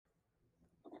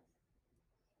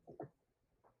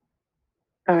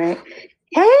All right.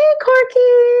 Hey,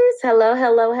 Corkies. Hello,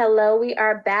 hello, hello. We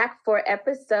are back for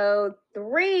episode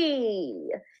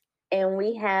 3. And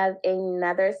we have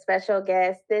another special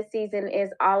guest. This season is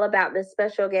all about the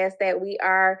special guest that we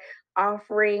are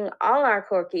offering all our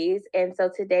Corkies. And so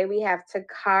today we have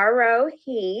Ticaro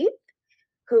Heath,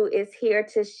 who is here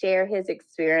to share his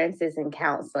experiences in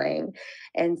counseling.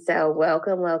 And so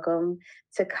welcome, welcome,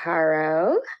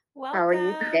 Ticaro. How are you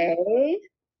Welcome. today?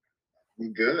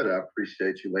 I'm good. I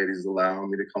appreciate you ladies allowing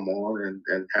me to come on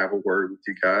and have a word with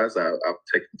you guys. I've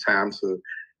taken time to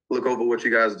look over what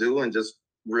you guys do and just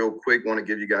real quick want to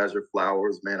give you guys your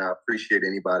flowers. Man, I appreciate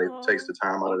anybody who takes Oh, the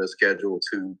time out of their schedule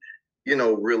to,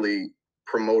 really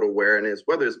promote awareness,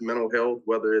 whether it's mental health,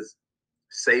 whether it's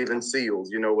saving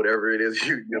seals, whatever it is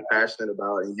you're passionate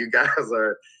about. And you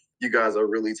guys are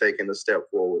really taking a step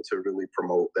forward to really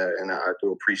promote that. And I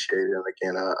do appreciate it. And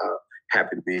again, I'm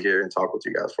happy to be here and talk with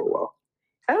you guys for a while.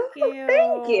 Oh, thank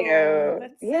thank you. you.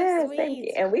 That's so Yes, thank you.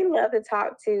 sweet. And we love to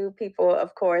talk to people,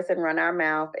 of course, and run our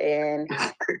mouth and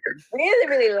really,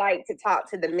 really like to talk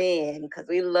to the men because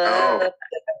we love Oh,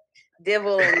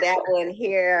 dibble and dabble and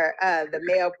hear the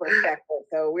male perspective.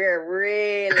 So we're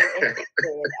really interested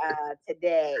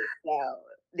today. So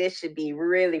this should be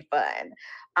really fun.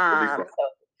 it'll be fun. So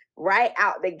right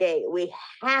out the gate, we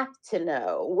have to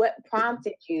know what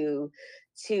prompted you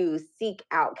to seek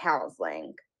out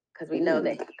counseling because we know Ooh.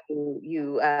 that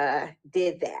you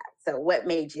did that. So what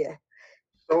made you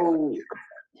go? So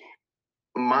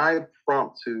my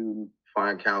prompt to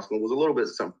find counseling was a little bit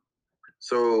simple.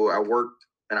 So I worked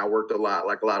a lot,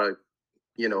 like a lot of,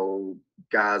 you know,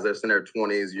 guys that's in their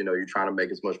 20s, you're trying to make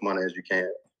as much money as you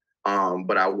can.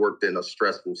 But I worked in a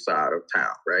stressful side of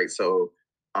town, right? So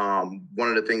one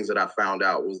of the things that I found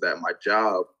out was that my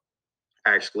job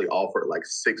actually offered like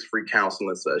 6 free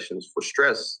counseling sessions for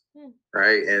stress, Hmm.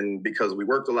 right? And because we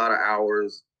worked a lot of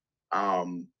hours,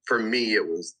 for me, it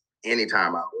was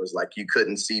anytime hours. Like you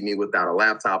couldn't see me without a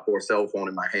laptop or a cell phone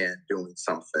in my hand doing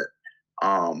something.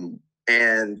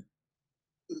 And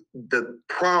the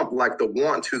prompt, like the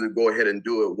want to go ahead and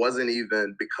do it, wasn't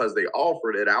even because they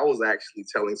offered it. I was actually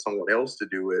telling someone else to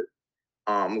do it.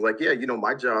 I was like, yeah,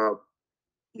 my job,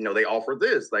 they offer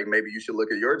this. Like maybe you should look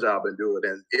at your job and do it.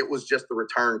 And it was just a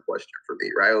return question for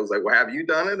me, right? I was like, well, have you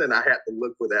done it? And I had to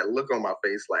look with that look on my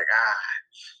face, like,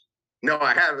 no,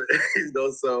 I haven't.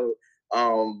 So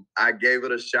I gave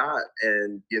it a shot.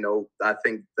 And, I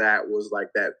think that was like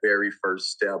that very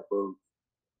first step of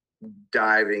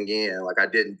diving in. Like I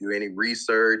didn't do any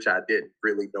research. I didn't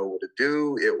really know what to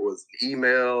do. It was an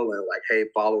email and like, hey,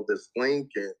 follow this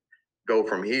link and go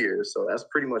from here. So that's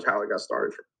pretty much how it got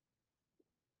started.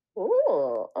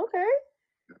 Oh, okay.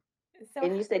 So,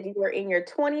 And you said you were in your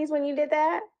 20s when you did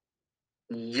that?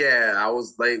 Yeah, I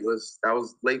was late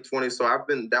 20s. So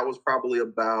that was probably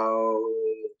about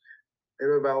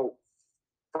maybe about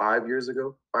 5 years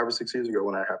ago, 5 or 6 years ago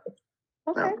when that happened.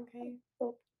 Okay. Yeah.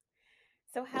 okay.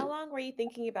 So, how long were you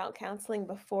thinking about counseling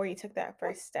before you took that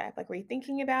first step? Like, were you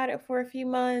thinking about it for a few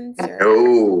months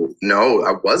or? No,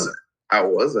 I wasn't. I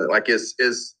wasn't. Like it's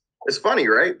funny,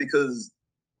 right? Because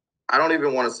I don't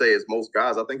even want to say it's most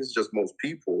guys. I think it's just most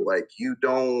people. Like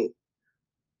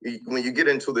when you get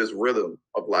into this rhythm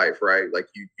of life, right? Like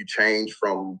you change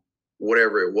from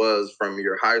whatever it was from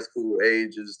your high school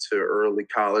ages to early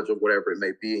college or whatever it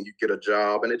may be, and you get a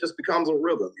job, and it just becomes a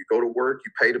rhythm. You go to work,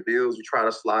 you pay the bills, you try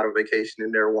to slide a vacation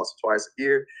in there once or twice a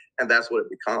year, and that's what it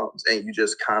becomes. And you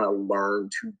just kind of learn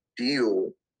to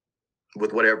deal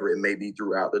with whatever it may be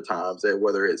throughout the times, that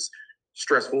whether it's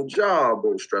stressful job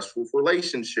or stressful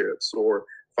relationships or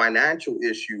financial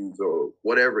issues or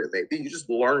whatever it may be, you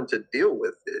just learn to deal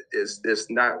with it. It's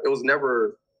not, it was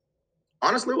never,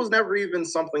 honestly, it was never even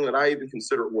something that I even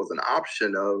considered was an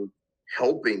option of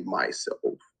helping myself.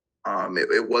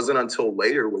 It wasn't until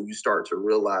later when you start to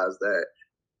realize that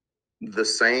the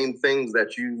same things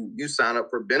that you sign up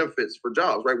for benefits for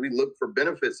jobs, right? We look for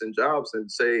benefits in jobs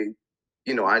and say,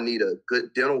 I need a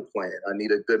good dental plan, I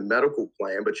need a good medical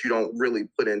plan, but you don't really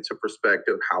put into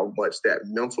perspective how much that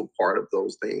mental part of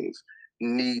those things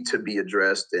need to be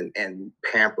addressed and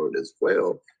pampered as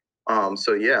well.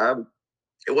 So yeah,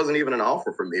 it wasn't even an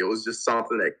offer for me. It was just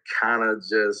something that kind of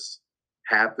just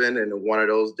happened. And one of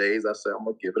those days I said, I'm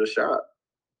gonna give it a shot.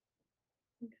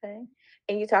 Okay.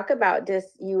 And you talk about just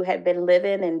you had been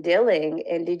living and dealing,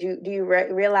 and do you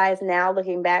realize now,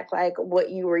 looking back, like what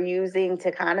you were using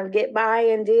to kind of get by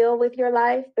and deal with your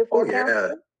life Oh before yeah.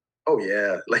 counseling? Oh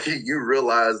yeah. Like you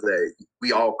realize that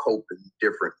we all cope in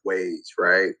different ways,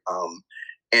 right?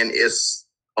 And it's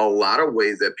a lot of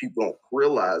ways that people don't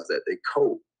realize that they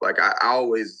cope. Like I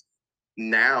always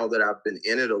now that I've been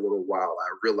in it a little while, I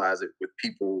realize it with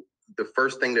people. The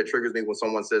first thing that triggers me when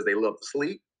someone says they love to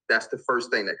sleep, that's the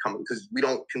first thing that comes, because we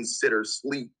don't consider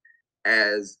sleep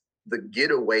as the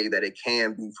getaway that it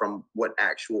can be from what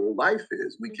actual life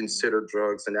is. We consider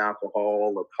drugs and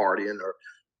alcohol or partying or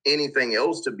anything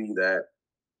else to be that.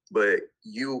 But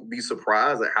you'll be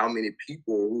surprised at how many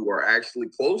people who are actually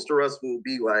close to us will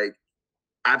be like,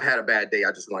 I've had a bad day,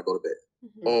 I just want to go to bed.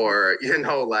 Or,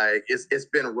 like, it's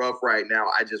been rough right now,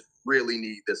 I just really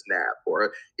need this nap.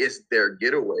 Or it's their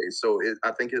getaway. So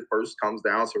I think it first comes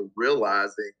down to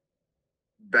realizing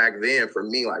back then for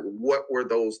me, like, what were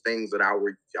those things that I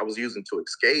was using to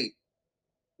escape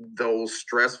those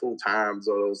stressful times,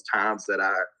 or those times that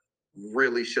I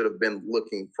really should have been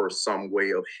looking for some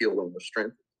way of healing or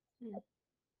strength.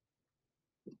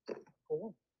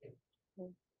 Cool.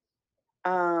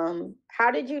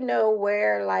 How did you know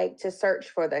where, like, to search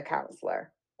for the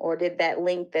counselor? Or did that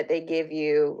link that they give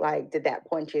you, like, did that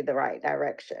point you the right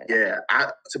direction? Yeah,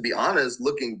 to be honest,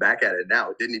 looking back at it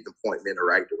now, it didn't even point me in the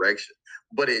right direction.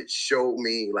 But it showed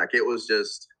me, like, it was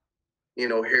just,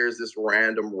 here's this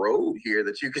random road here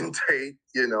that you can take,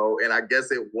 and I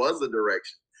guess it was a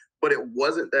direction. But it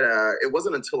wasn't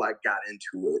until I got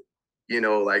into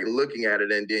it, like, looking at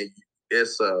it, and then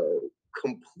it's a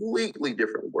completely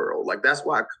different world. Like, that's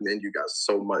why I commend you guys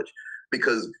so much,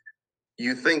 because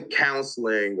you think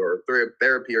counseling or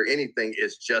therapy or anything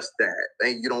is just that.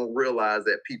 And you don't realize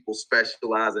that people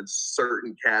specialize in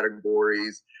certain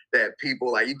categories, that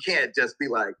people, like, you can't just be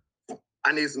like,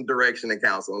 I need some direction and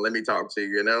counseling, let me talk to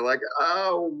you. And they're like,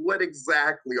 oh, what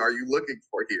exactly are you looking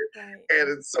for here? Right.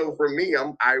 And so for me,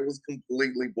 I was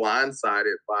completely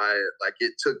blindsided by it. Like,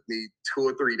 it took me 2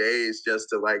 or 3 days just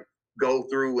to, like, go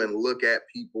through and look at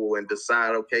people and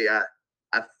decide, okay,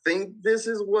 I think this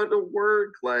is what'll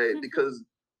work. Like, because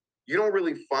you don't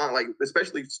really find, like,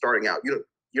 especially starting out, you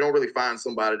don't really find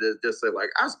somebody that just say, like,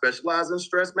 I specialize in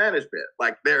stress management.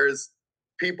 Like, there's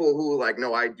people who, like,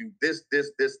 no, I do this,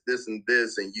 and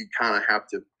this, and you kind of have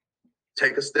to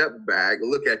take a step back,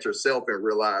 look at yourself, and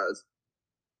realize,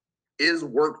 is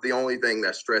work the only thing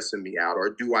that's stressing me out, or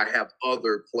do I have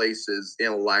other places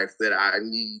in life that I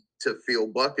need to fill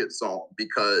buckets on,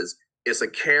 because it's a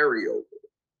carryover.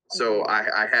 So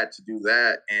I had to do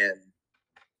that, and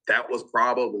that was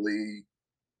probably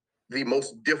the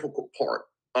most difficult part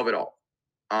of it all,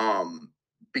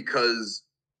 because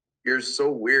you're so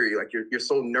weary, like, you're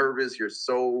so nervous, it's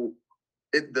the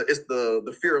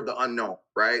fear of the unknown,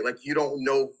 right? Like, you don't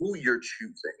know who you're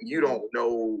choosing, you don't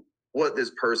know what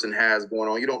this person has going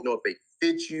on, you don't know if they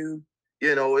fit you.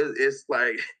 It's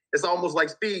like, it's almost like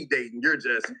speed dating. You're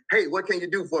just, hey, what can you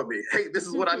do for me? Hey, this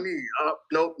is what I need.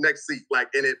 Nope, next seat. Like,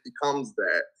 and it becomes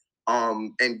that.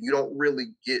 And you don't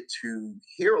really get to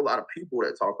hear a lot of people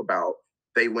that talk about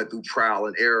they went through trial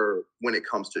and error when it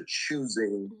comes to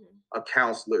choosing a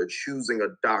counselor, choosing a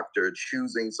doctor,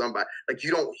 choosing somebody. Like,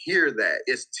 you don't hear that.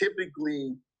 It's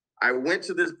typically, I went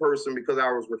to this person because I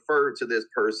was referred to this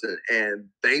person and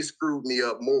they screwed me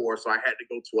up more, so I had to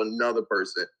go to another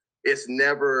person. It's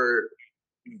never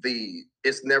the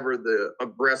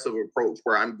aggressive approach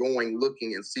where I'm going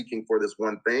looking and seeking for this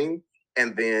one thing,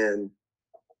 and then,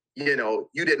 you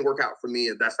didn't work out for me,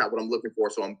 and that's not what I'm looking for,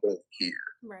 so I'm going here.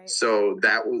 Right. So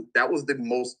that was the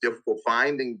most difficult,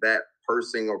 finding that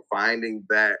person, or finding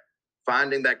that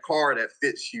car that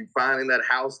fits you, finding that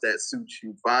house that suits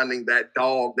you, finding that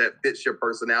dog that fits your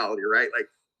personality, right? Like,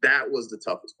 that was the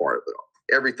toughest part of it all.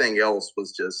 Everything else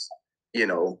was just,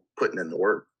 putting in the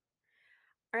work.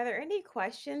 Are there any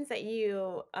questions that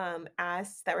you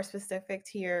asked that were specific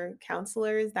to your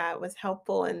counselors that was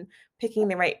helpful in picking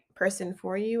the right person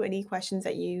for you? Any questions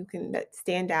that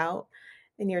stand out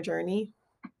in your journey?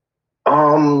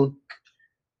 When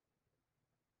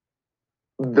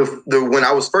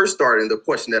I was first starting, the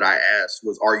question that I asked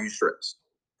was, "Are you stressed?"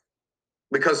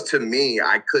 Because to me,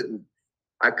 I couldn't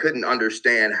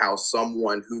understand how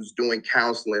someone who's doing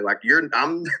counseling, like,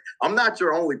 I'm not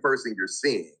your only person you're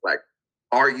seeing. Like,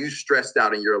 are you stressed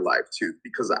out in your life too?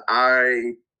 Because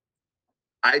I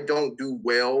don't do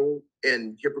well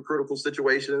in hypocritical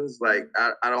situations. Like,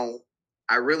 I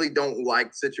really don't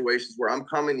like situations where I'm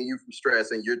coming to you for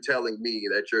stress and you're telling me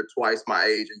that you're twice my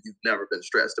age and you've never been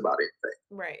stressed about anything.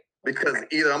 Right. Because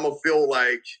either I'm gonna feel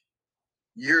like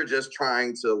you're just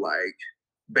trying to, like,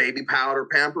 baby powder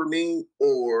pamper me,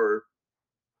 or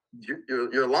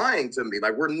you're lying to me.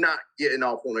 Like, we're not getting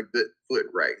off on a good foot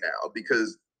right now,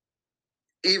 because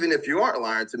even if you aren't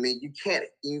lying to me, you can't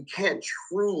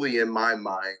truly, in my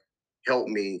mind, help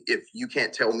me if you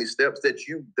can't tell me steps that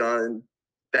you've done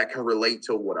that can relate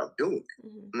to what I'm doing.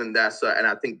 And I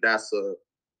think that's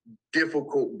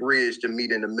difficult bridge to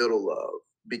meet in the middle of,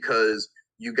 because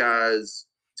you guys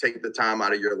take the time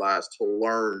out of your lives to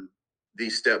learn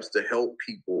these steps to help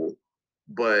people,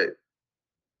 but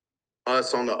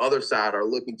us on the other side are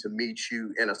looking to meet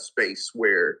you in a space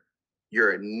where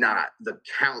you're not the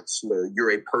counselor,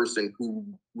 you're a person who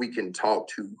we can talk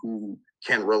to, who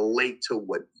can relate to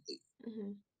what you need.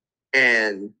 Mm-hmm.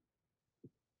 And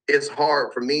it's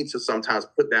hard for me to sometimes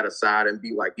put that aside and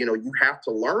be like, you have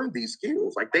to learn these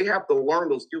skills. Like, they have to learn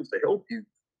those skills to help you.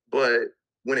 But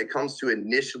when it comes to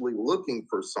initially looking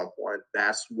for someone,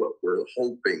 that's what we're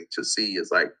hoping to see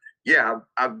is like, yeah,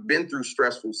 I've been through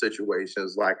stressful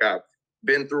situations. Like, I've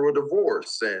been through a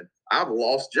divorce and I've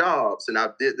lost jobs and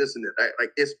I've did this and that.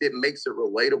 Like, it makes it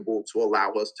relatable to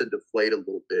allow us to deflate a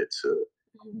little bit to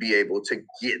be able to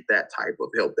get that type of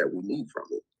help that we need from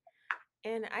it.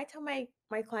 And I tell my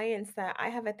clients that I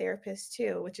have a therapist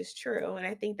too, which is true. And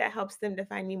I think that helps them to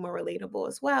find me more relatable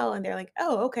as well. And they're like,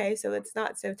 oh, okay, so it's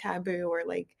not so taboo, or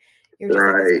like you're just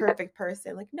like this perfect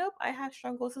person. Like, nope, I have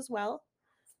struggles as well.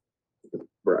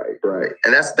 Right.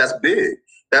 And that's big.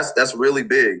 That's really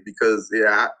big, because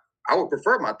I would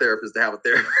prefer my therapist to have a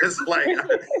therapist. Like,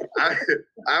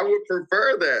 I would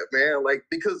prefer that, man. Like,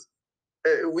 because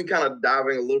we kind of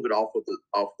diving a little bit off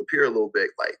the pier a little bit,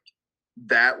 like,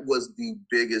 that was the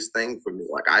biggest thing for me.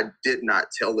 Like, I did not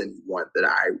tell anyone that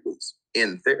I was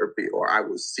in therapy or I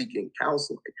was seeking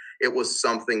counseling. It was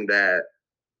something that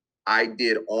I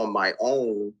did on my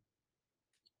own,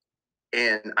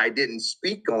 and I didn't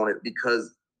speak on it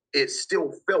because it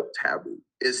still felt taboo.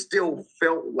 It still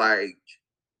felt like,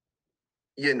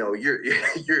 you're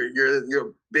you're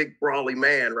a big brawly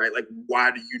man, right? Like,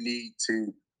 why do you need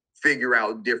to figure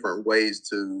out different ways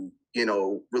to,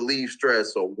 relieve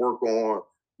stress or work on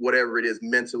whatever it is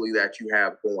mentally that you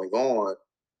have going on?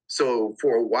 So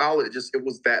for a while, it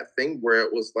was that thing where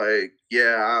it was like,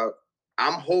 yeah,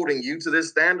 I'm holding you to this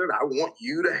standard. I want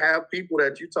you to have people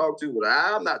that you talk to, but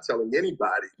I'm not telling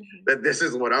anybody that this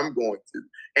is what I'm going to.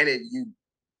 And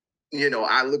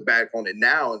I look back on it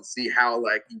now and see how,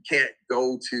 like, you can't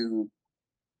go to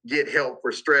get help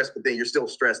for stress, but then you're still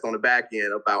stressed on the back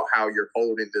end about how you're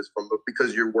holding this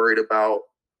because you're worried about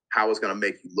how it's going to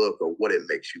make you look or what it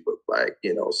makes you look like,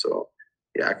 so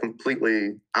yeah,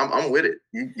 I'm with it.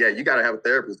 You got to have a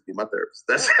therapist to be my therapist.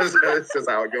 That's just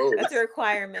how it goes. That's a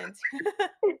requirement.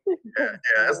 yeah,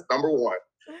 that's number one.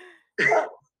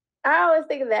 I always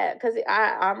think of that because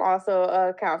I'm also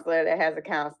a counselor that has a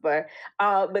counselor.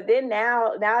 But then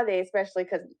nowadays, especially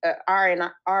because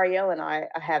Ariel and I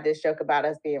have this joke about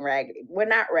us being raggedy. We're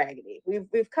not raggedy.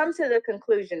 We've come to the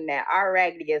conclusion that our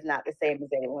raggedy is not the same as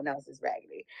anyone else's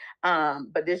raggedy.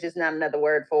 But there's just not another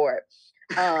word for it.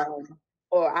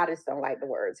 Or I just don't like the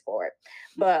words for it.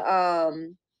 But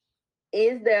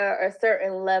is there a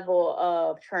certain level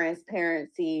of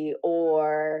transparency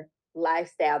or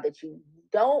lifestyle that you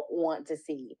don't want to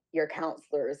see your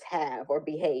counselors have or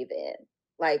behave in?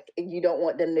 Like, you don't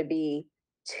want them to be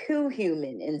too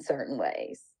human in certain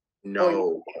ways?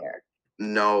 No,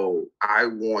 I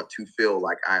want to feel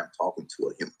like I am talking to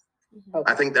a human.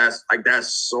 Okay. I think that's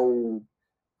so,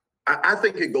 I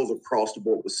think it goes across the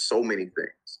board with so many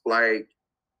things. Like,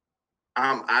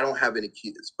 I don't have any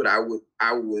kids, but I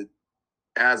would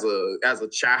as a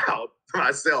child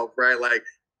myself, right? Like,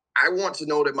 I want to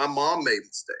know that my mom made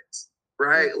mistakes,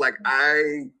 right? Mm-hmm. Like,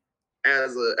 I,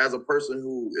 as a person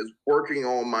who is working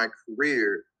on my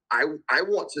career, I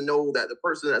want to know that the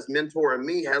person that's mentoring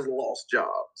me has lost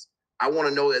jobs. I want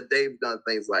to know that they've done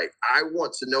things. Like, I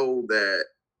want to know that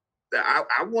I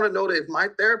want to know that if my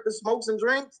therapist smokes and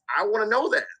drinks, I want to know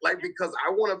that, like, because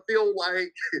I want to feel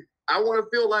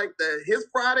like that his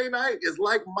Friday night is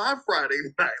like my Friday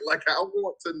night. Like, I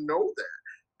want to know that,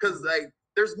 because, like,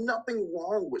 there's nothing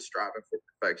wrong with striving for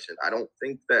perfection. I don't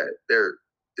think that there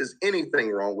is anything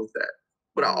wrong with that.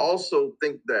 But I also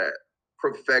think that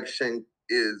perfection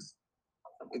is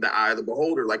the eye of the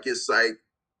beholder. Like, it's like,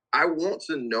 I want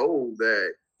to know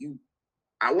that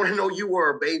I want to know you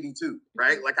were a baby too,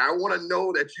 right? Like, I want to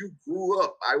know that you grew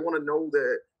up. I want to know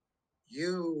that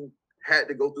you had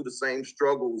to go through the same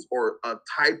struggles or a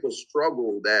type of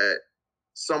struggle that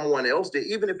someone else did,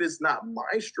 even if it's not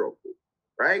my struggle,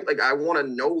 right? Like, I want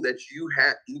to know that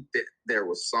that there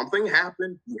was something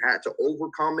happened, you had to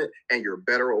overcome it, and you're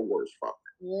better or worse from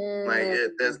it.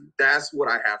 Like, that's what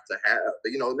I have to have.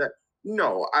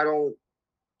 No, I don't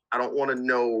want to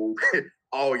know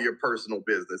all your personal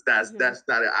business. That's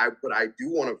not it. But I do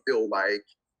want to feel like,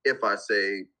 if I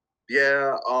say,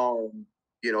 yeah,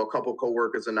 a couple of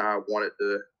coworkers and I wanted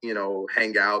to,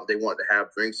 hang out. They wanted to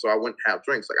have drinks, so I went to have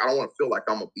drinks. Like, I don't want to feel like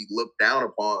I'm gonna be looked down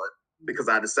upon because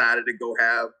I decided to go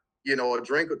have a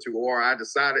drink or two, or I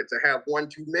decided to have one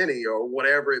too many, or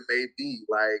whatever it may be,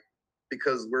 like,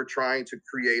 because we're trying to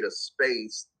create a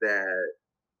space that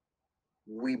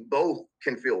we both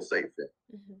can feel safe in,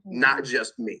 not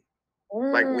just me.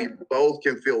 Like, we both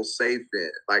can feel safe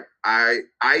in. Like, I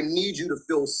need you to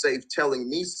feel safe telling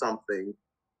me something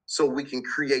so we can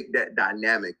create that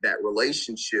dynamic, that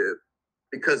relationship.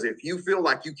 Because if you feel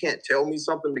like you can't tell me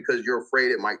something because you're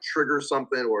afraid it might trigger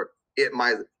something, or it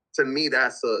might, to me,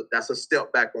 that's a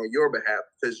step back on your behalf,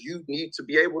 because you need to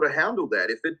be able to handle that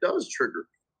if it does trigger.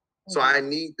 So I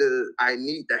need to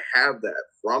have that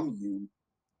from you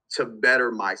to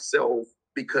better myself,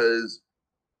 because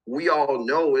we all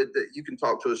know it, that you can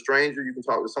talk to a stranger, you can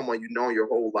talk to someone you know your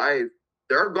whole life.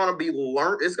 It's going to be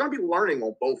learning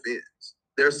on both ends.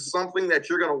 There's something that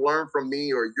you're going to learn from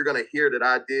me, or you're going to hear that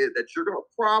I did, that you're going to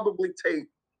probably take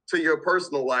to your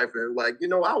personal life, and like,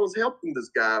 I was helping this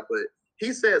guy, but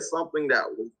he said something that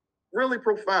was really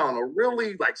profound, or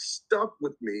really like stuck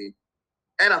with me,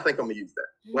 and I think I'm gonna use that.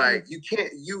 Like, you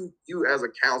can't, you as a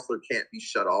counselor can't be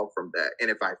shut off from that. And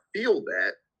if I feel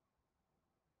that,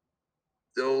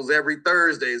 those every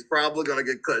Thursday is probably gonna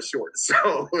get cut short.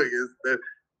 So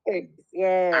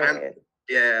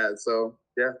so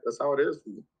that's how it is for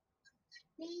me.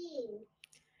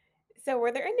 So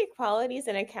were there any qualities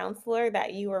in a counselor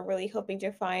that you were really hoping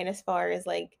to find, as far as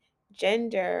like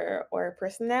gender or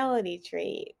personality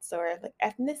traits or like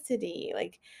ethnicity?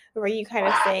 Like, were you kind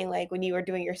of saying, like, when you were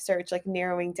doing your search, like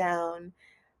narrowing down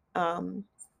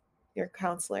your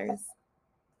counselors?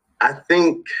 I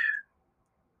think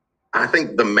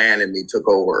the man in me took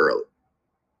over early.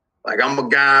 Like, I'm a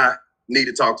guy, need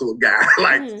to talk to a guy.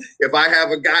 Like, if I have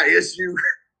a guy issue,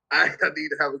 I need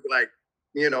to have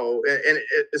and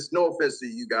it's no offense to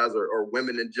you guys, or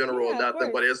women in general, or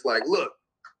nothing, but it's like, look,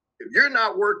 if you're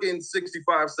not working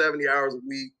 65, 70 hours a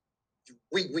week,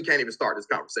 we can't even start this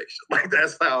conversation. Like,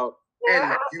 that's how.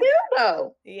 Yeah,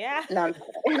 yeah. No.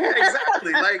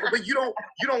 Exactly. Like, but you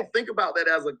don't think about that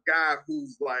as a guy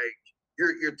who's like,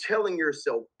 you're telling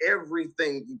yourself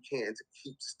everything you can to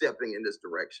keep stepping in this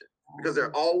direction, because there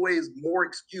are always more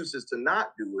excuses to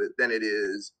not do it than it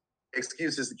is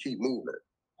excuses to keep moving.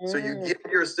 So you give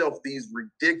yourself these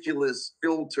ridiculous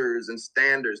filters and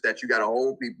standards that you got to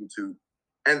hold people to,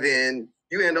 and then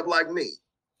you end up like me.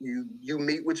 You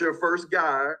meet with your first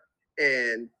guy,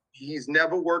 and he's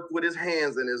never worked with his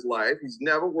hands in his life. He's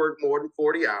never worked more than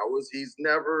 40 hours. He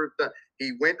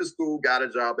went to school, got a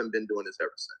job, and been doing this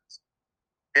ever since.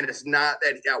 And it's not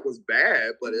that was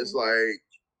bad, but it's like,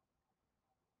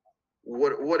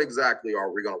 what exactly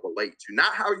are we going to relate to?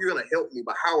 Not how you're going to help me,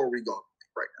 but how are we going to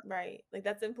right now? Right. Like,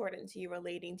 that's important to you,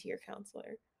 relating to your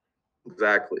counselor.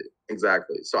 Exactly.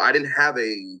 So I didn't have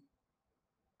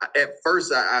at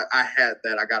first I had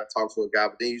that, I got to talk to a guy,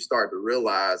 but then you start to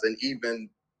realize, and even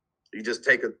you just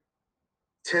take a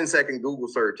 10-second Google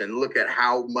search and look at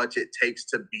how much it takes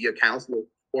to be a counselor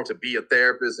or to be a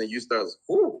therapist, and you start,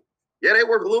 they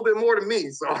work a little bit more than me,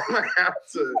 so I'm gonna have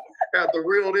to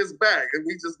reel this back, and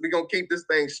we're gonna keep this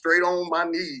thing straight on my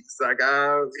knees. Like,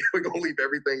 we're gonna leave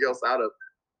everything else out of it.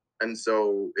 And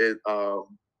so it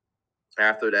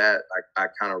after that, I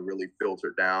kind of really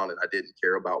filtered down, and I didn't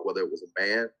care about whether it was a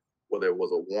man, whether it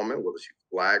was a woman, whether she was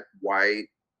black, white,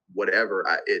 whatever.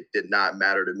 It did not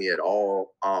matter to me at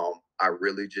all. I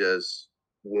really just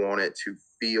wanted to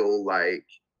feel like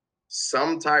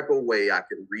some type of way I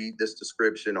could read this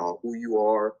description on who you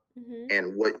are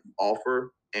and what you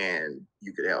offer, and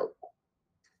you could help.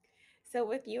 So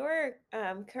with your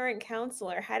current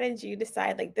counselor, how did you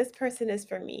decide, like, this person is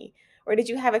for me? Or did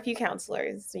you have a few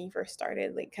counselors when you first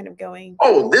started, like, kind of going?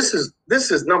 Oh, this is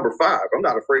number 5. I'm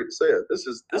not afraid to say it. This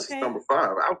is number 5.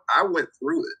 I went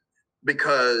through it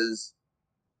because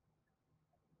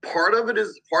part of it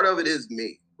is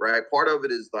me, right? Part of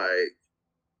it is like,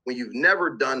 when you've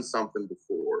never done something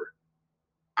before,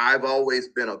 I've always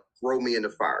been a throw me in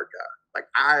the fire guy. Like,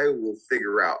 I will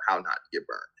figure out how not to get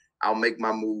burned. I'll make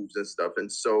my moves and stuff.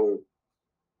 And so,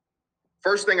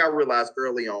 first thing I realized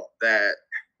early on, that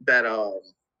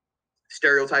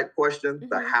stereotype question,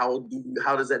 the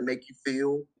how does that make you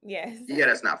feel? Yes. Yeah,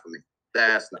 that's not for me.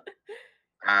 That's not.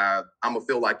 I'm gonna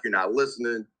feel like you're not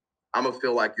listening. I'm gonna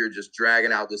feel like you're just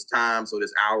dragging out this time so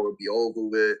this hour will be over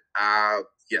with.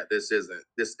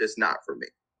 It's not for me.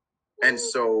 And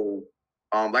so,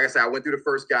 like I said, I went through the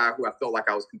first guy who I felt like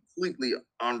I was completely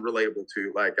unrelatable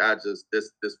to. Like,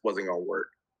 this wasn't gonna work.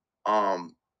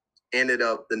 Ended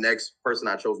up, the next person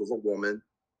I chose was a woman.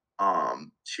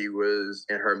 She was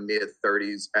in her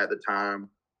mid-30s at the time.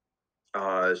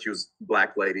 She was a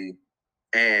Black lady,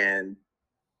 and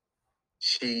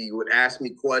she would ask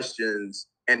me questions,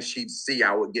 and she'd see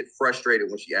I would get frustrated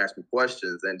when she asked me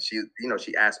questions, and she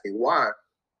asked me why,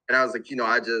 and I was like,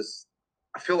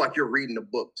 I feel like you're reading a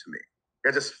book to me.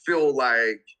 I just feel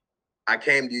like I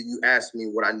came to you, you asked me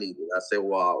what I needed. I said,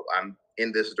 well, I'm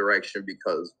in this direction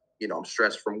because, I'm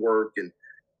stressed from work, and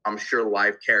I'm sure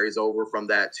life carries over from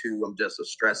that too. I'm just a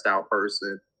stressed out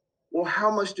person. Well, how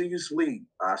much do you sleep?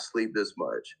 I sleep this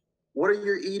much. What are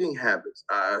your eating habits?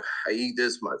 I eat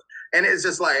this much. And it's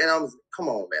just like, and I'm, come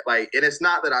on, man. Like, and it's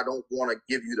not that I don't want to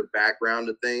give you the background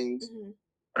of things,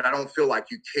 but I don't feel like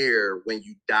you care when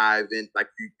you dive in, like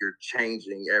you're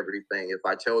changing everything. If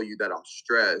I tell you that I'm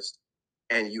stressed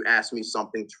and you ask me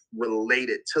something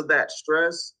related to that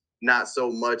stress, not so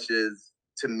much as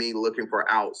to me looking for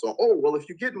out. So, oh, well, if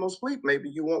you get more sleep, maybe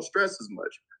you won't stress as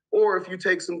much. Or if you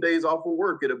take some days off of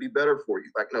work, it'll be better for you.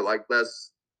 Like, no, like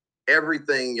that's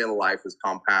everything in life is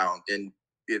compound. And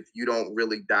if you don't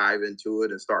really dive into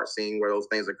it and start seeing where those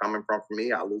things are coming from, for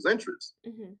me, I lose interest.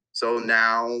 So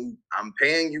now I'm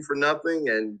paying you for nothing,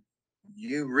 and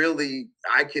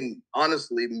I can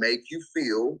honestly make you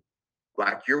feel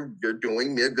like you're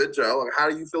doing me a good job. Like, how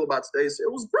do you feel about today? So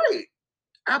it was great.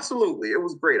 Absolutely. It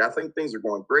was great. I think things are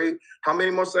going great. How many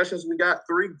more sessions we got?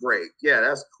 3. Great. Yeah,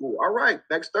 that's cool. All right.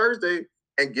 Next Thursday,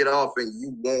 and get off, and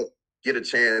you won't get a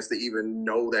chance to even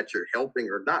know that you're helping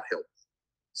or not helping.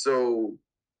 So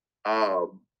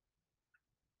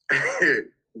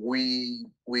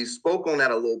we spoke on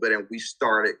that a little bit, and we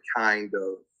started kind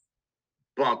of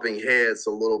bumping heads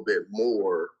a little bit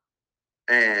more.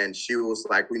 And she was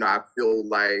like, I feel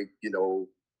like,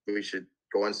 we should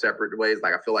go in separate ways.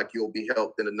 Like, I feel like you'll be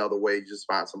helped in another way. You just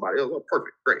find somebody else. Oh,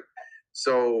 perfect. Great.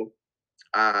 So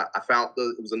I found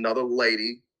it was another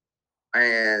lady,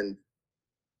 and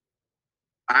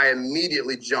I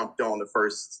immediately jumped on the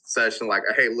first session. Like,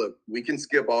 hey, look, we can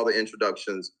skip all the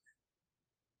introductions.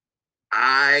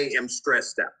 I am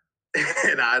stressed out,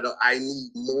 and I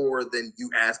need more than you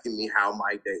asking me how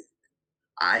my day is.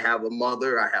 I have a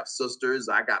mother, I have sisters,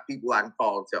 I got people I can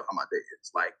call and tell how my day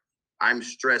is. Like, I'm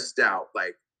stressed out,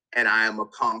 like, and I am a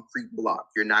concrete block.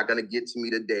 You're not gonna get to me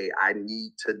today. I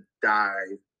need to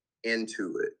dive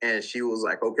into it. And she was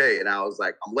like, okay. And I was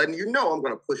like, I'm letting you know I'm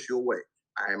gonna push you away.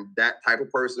 I am that type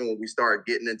of person. When we start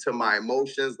getting into my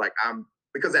emotions, like,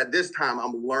 because at this time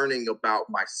I'm learning about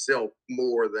myself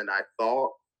more than I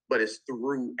thought, but it's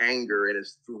through anger and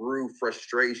it's through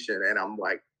frustration. And I'm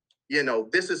like,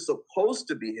 this is supposed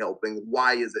to be helping.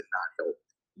 Why is it not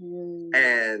helping?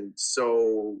 And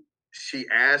so she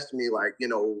asked me, like,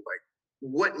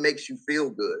 what makes you feel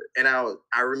good? And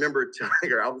I remember telling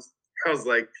her, I was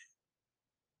like,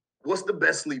 what's the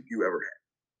best sleep you ever had?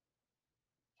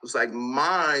 It's like,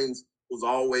 mine was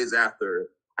always after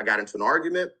I got into an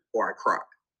argument or I cried.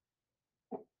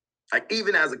 Like,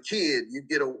 even as a kid, you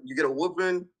get a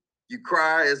whooping, you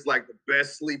cry. It's like the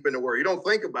best sleep in the world. You don't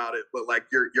think about it, but like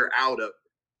you're out of it.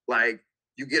 Like,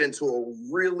 you get into a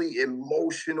really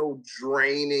emotional,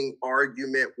 draining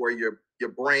argument where your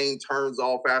brain turns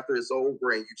off after it's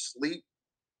over and you sleep.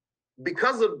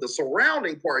 Because of the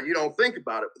surrounding part, you don't think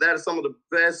about it, but that is some of the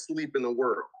best sleep in the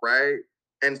world, right?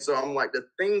 And so I'm like, the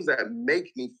things that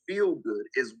make me feel good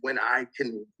is when I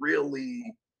can really,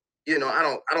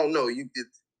 I don't know.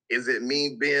 Is it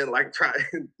me being like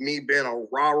me being a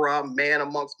rah-rah man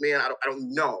amongst men? I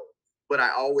don't know. But I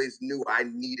always knew I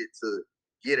needed to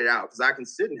get it out, because I can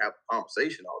sit and have a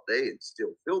conversation all day and still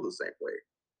feel the same way.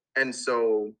 And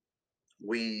so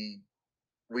we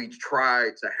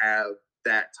tried to have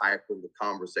that type of a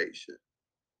conversation,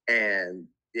 and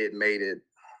it made it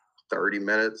 30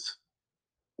 minutes.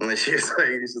 And she's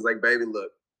like, baby,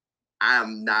 look, I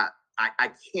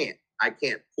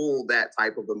can't pull that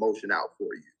type of emotion out for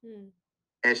you.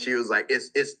 And she was like,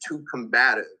 it's too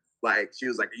combative. Like, she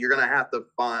was like, you're gonna have to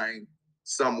find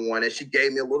someone. And she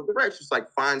gave me a little direction. She's like,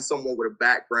 find someone with a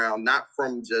background, not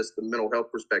from just the mental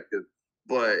health perspective,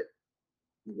 but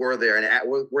were they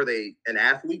an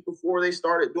athlete before they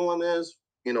started doing this?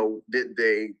 Did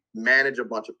they manage a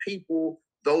bunch of people?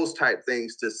 Those type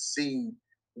things, to see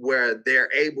where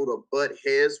they're able to butt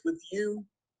heads with you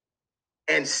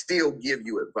and still give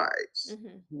you advice.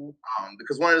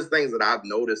 Because one of the things that I've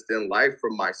noticed in life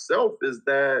for myself is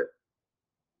that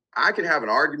I can have an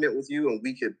argument with you and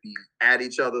we could be at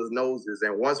each other's noses.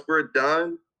 And once we're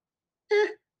done,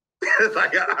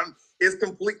 like, it's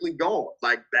completely gone.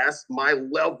 Like, that's my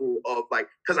level of, like,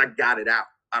 because I got it out.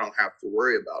 I don't have to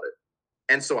worry about it.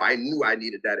 And so I knew I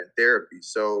needed that in therapy.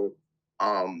 So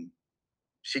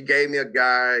she gave me a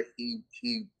guy. He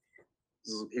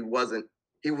was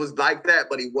like that,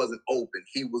 but he wasn't open.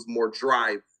 He was more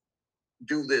drive.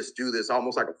 Do this,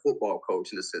 almost like a football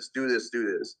coach in a sense. Do this.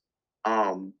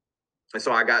 And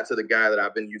so I got to the guy that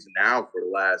I've been using now for the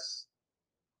last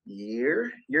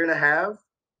year and a half.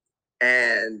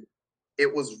 And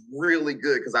it was really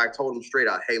good because I told him straight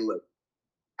out, hey, look,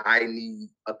 I need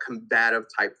a combative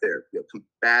type therapy, a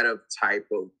combative type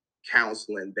of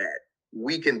counseling that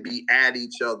we can be at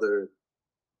each other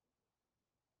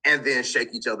and then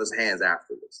shake each other's hands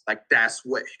afterwards. Like, that's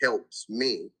what helps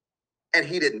me. And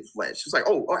he didn't flinch. He's like,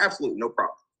 oh, absolutely, no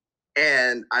problem.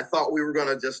 And I thought we were going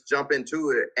to just jump into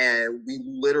it. And we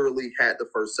literally had the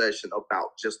first session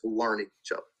about just learning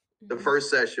each other. Mm-hmm. The first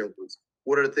session was,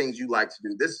 what are the things you like to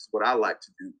do? This is what I like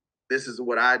to do. This is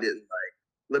what I didn't like.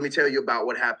 Let me tell you about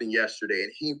what happened yesterday.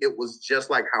 And it was just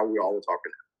like how we all were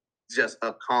talking, just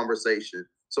a conversation.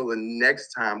 So the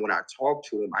next time when I talked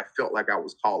to him, I felt like I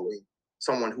was calling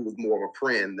someone who was more of a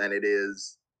friend than it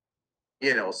is,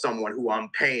 someone who I'm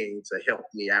paying to help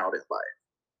me out in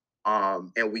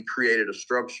life. And we created a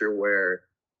structure where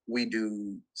we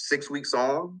do 6 weeks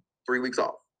on, 3 weeks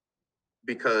off,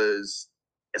 because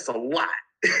it's a lot.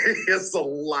 It's a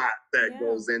lot that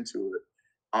goes into it.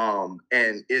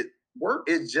 And it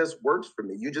just works for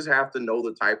me. You just have to know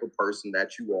the type of person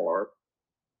that you are,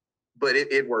 but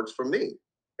it works for me.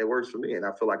 It works for me. And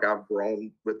I feel like I've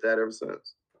grown with that ever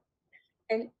since.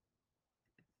 And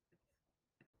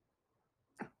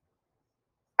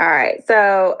all right.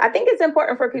 So I think it's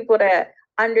important for people to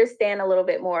understand a little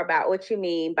bit more about what you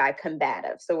mean by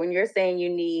combative. So when you're saying you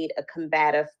need a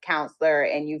combative counselor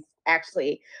and you've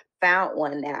actually found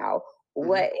one now,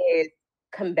 what is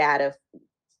combative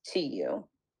to you?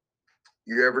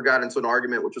 You ever got into an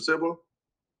argument with your sibling?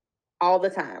 All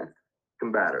the time.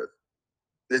 Combative.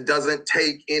 It doesn't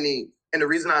take any, and the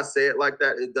reason I say it like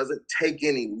that, it doesn't take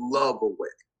any love away.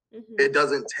 Mm-hmm. It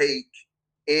doesn't take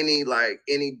any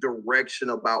direction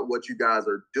about what you guys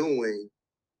are doing,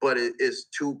 but it's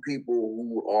two people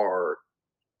who are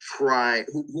trying,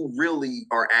 who really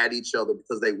are at each other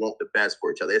because they want the best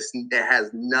for each other. It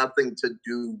has nothing to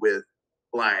do with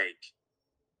like,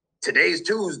 today's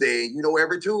Tuesday,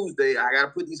 every Tuesday I gotta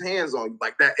put these hands on you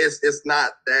like that. It's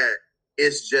not that.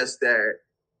 It's just that,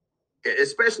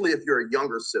 especially if you're a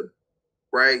younger sibling,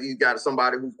 right? You got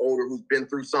somebody who's older, who's been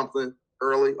through something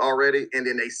early already, and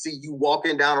then they see you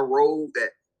walking down a road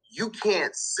that you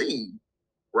can't see,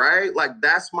 right? Like,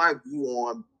 that's my view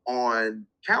on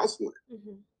counseling.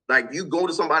 Mm-hmm. Like, you go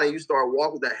to somebody and you start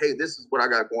walking that, hey, this is what I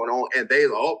got going on, and they,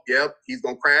 oh, yep, he's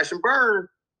gonna crash and burn.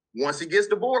 Once he gets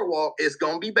the boardwalk, it's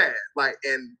gonna be bad. Like,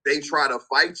 and they try to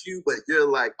fight you, but you're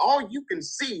like, all you can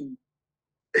see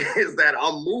is that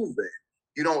I'm moving.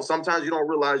 Sometimes you don't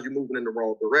realize you're moving in the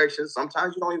wrong direction.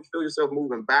 Sometimes you don't even feel yourself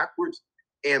moving backwards.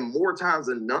 And more times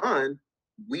than none,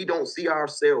 we don't see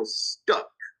ourselves stuck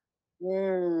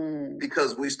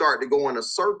because we start to go in a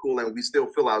circle and we still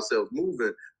feel ourselves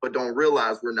moving, but don't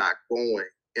realize we're not going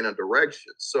in a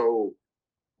direction. So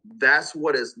that's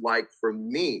what it's like for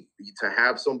me, to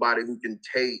have somebody who can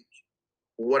take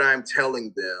what I'm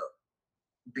telling them,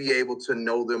 be able to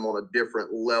know them on a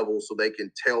different level so they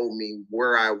can tell me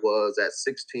where I was at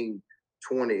 16,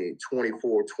 20,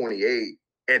 24, 28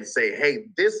 and say, hey,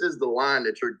 this is the line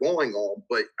that you're going on,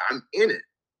 but I'm in it.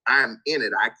 I'm in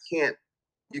it.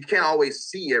 You can't always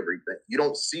see everything. You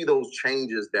don't see those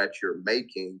changes that you're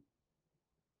making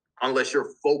unless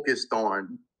you're focused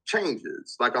on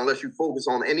changes. Like, unless you focus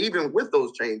on, and even with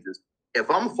those changes, if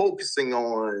I'm focusing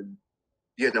on,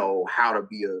 how to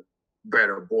be a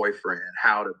better boyfriend,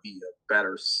 how to be a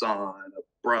better son, a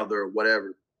brother,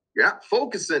 whatever. You're not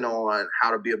focusing on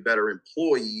how to be a better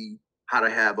employee, how to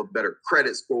have a better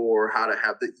credit score, how to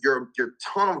have your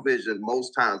tunnel vision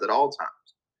most times, at all times.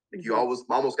 Mm-hmm. You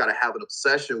almost got to have an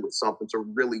obsession with something to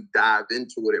really dive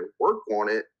into it and work on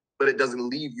it, but it doesn't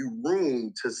leave you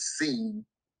room to see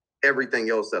everything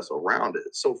else that's around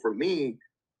it. So for me,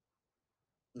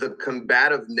 the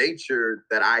combative nature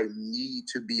that I need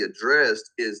to be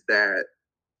addressed is that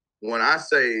when I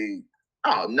say,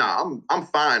 oh, no, I'm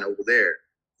fine over there,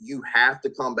 you have to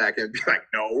come back and be like,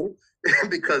 no,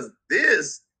 because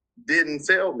this didn't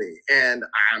tell me, and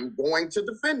I'm going to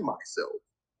defend myself.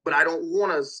 But I don't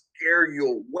want to scare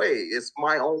you away. It's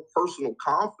my own personal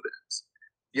confidence.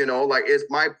 It's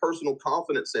my personal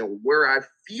confidence in where I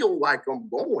feel like I'm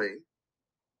going.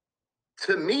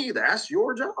 To me, that's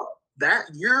your job. That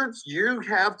you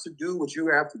have to do what you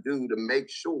have to do to make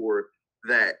sure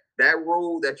that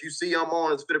road that you see I'm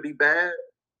on is going to be bad.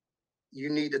 You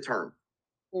need to turn,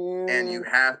 and you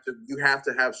have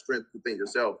to have strength within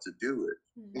yourself to do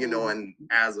it. And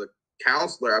as a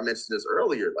counselor, I mentioned this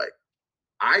earlier. Like,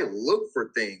 I look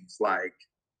for things like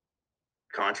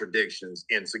contradictions,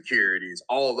 insecurities,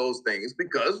 all those things,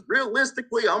 because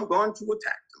realistically, I'm going to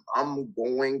attack them. I'm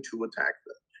going to attack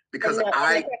them. because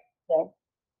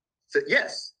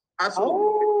yes, absolutely.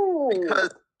 Oh.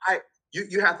 Because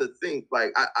you have to think,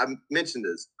 like I mentioned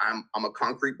this, I'm a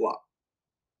concrete block.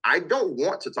 I don't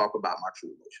want to talk about my true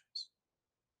emotions.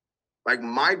 Like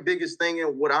my biggest thing in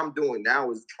what I'm doing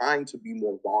now is trying to be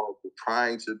more vulnerable,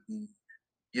 trying to be,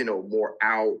 more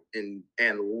out and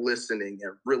listening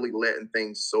and really letting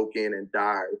things soak in and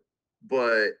die.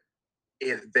 But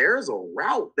if there's a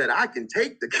route that I can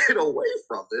take to get away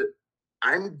from it,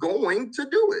 I'm going to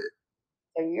do it.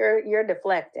 So you're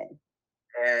deflecting.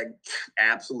 And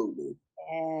absolutely.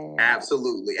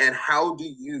 Absolutely. And how do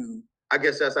you, I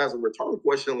guess that's as a return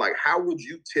question, like how would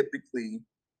you typically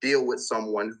deal with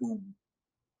someone who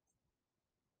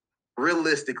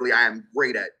realistically I am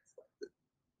great at it?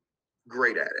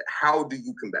 How do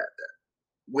you combat that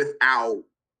without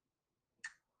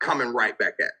coming right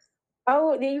back at it?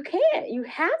 Oh, you can't. You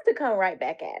have to come right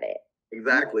back at it.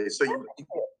 Exactly. So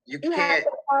you can't have to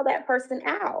call that person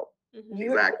out.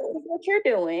 Exactly. What you're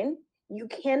doing. You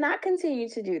cannot continue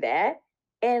to do that,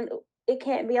 and it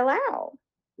can't be allowed.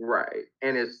 Right.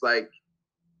 And it's like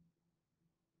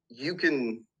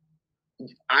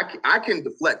I can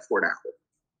deflect for an hour.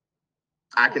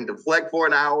 I can deflect for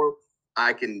an hour.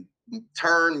 I can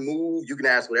turn, move. You can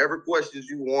ask whatever questions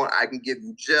you want. I can give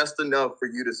you just enough for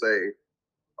you to say,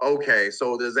 okay,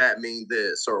 so does that mean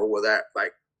this or will that,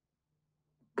 like,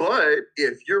 but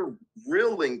if you're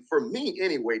willing, for me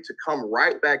anyway, to come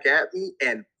right back at me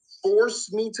and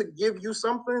force me to give you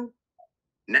something,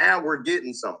 now we're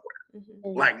getting somewhere.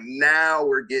 Mm-hmm. Like now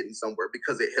we're getting somewhere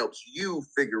because it helps you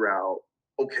figure out,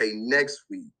 okay, next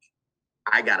week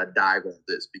I gotta dive on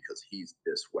this because he's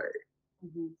this way.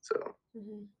 Mm-hmm. So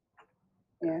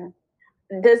yeah.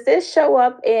 Does this show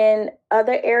up in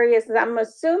other areas? I'm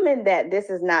assuming that this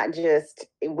is not just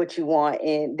what you want,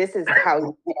 and this is how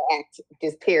you act.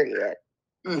 Just period.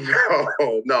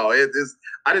 No, it is.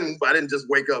 I didn't just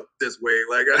wake up this way.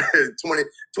 Like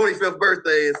 25th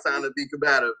birthday, it's time to be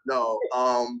combative. No,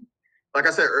 like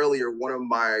I said earlier, one of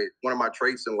my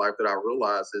traits in life that I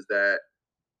realized is that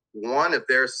one, if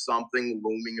there's something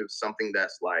looming or something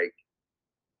that's like,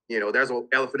 there's an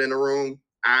elephant in the room,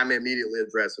 I'm immediately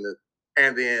addressing it.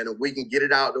 And then we can get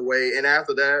it out of the way. And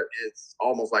after that, it's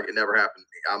almost like it never happened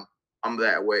to me. I'm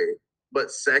that way.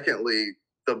 But secondly,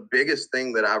 the biggest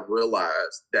thing that I've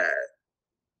realized that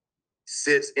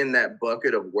sits in that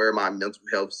bucket of where my mental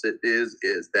health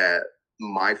is that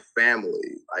my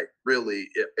family, like really,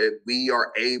 if we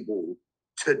are able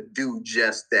to do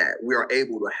just that, we are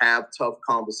able to have tough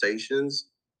conversations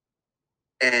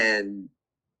and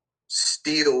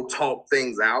still talk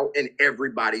things out and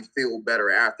everybody feel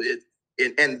better after it.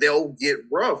 And they'll get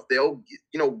rough.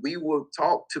 We will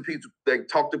talk to people,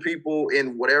 talk to people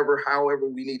in however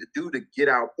we need to do to get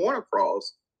our point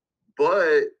across.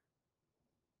 But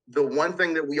the one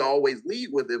thing that we always lead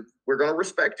with is we're going to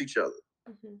respect each other.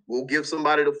 Mm-hmm. We'll give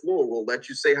somebody the floor. We'll let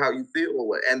you say how you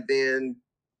feel. And then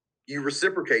you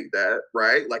reciprocate that,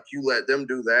 right? Like you let them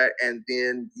do that. And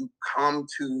then you come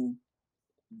to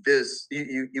this,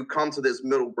 you come to this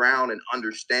middle ground and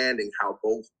understanding how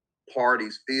both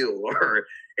parties feel. Or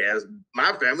as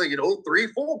my family,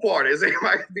 3-4 parties. It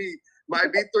might be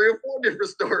 3 or 4 different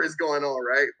stories going on,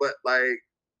 right? But like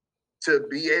to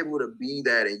be able to be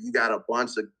that, and you got a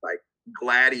bunch of like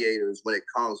gladiators when it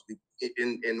comes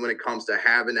when it comes to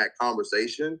having that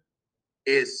conversation,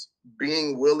 it's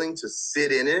being willing to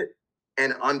sit in it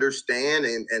and understand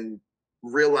and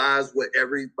realize what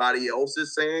everybody else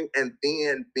is saying, and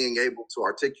then being able to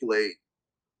articulate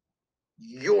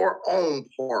your own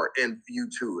part and view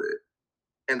to it.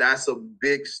 And that's a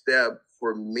big step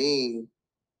for me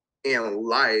in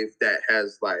life that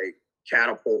has like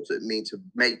catapulted me to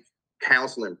make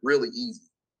counseling really easy.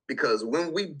 Because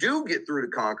when we do get through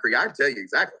the concrete, I can tell you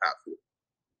exactly how I feel.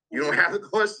 You don't have to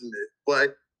question it.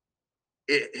 But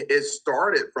it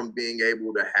started from being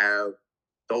able to have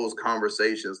those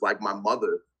conversations. Like me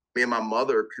and my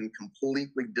mother can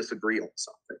completely disagree on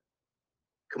something.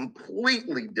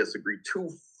 Completely disagree. 2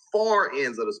 far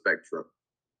ends of the spectrum.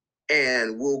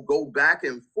 And we'll go back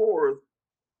and forth,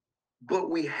 but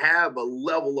we have a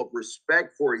level of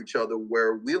respect for each other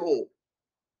where we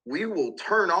will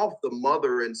turn off the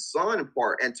mother and son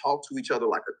part and talk to each other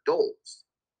like adults,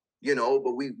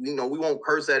 but we won't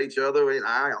curse at each other. And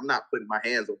I'm not putting my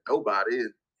hands on nobody.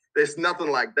 There's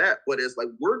nothing like that. But it's like,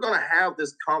 we're going to have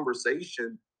this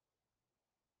conversation.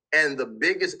 And the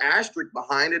biggest asterisk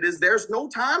behind it is there's no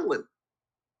time limit.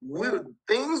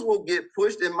 Things will get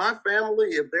pushed in my family.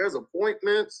 If there's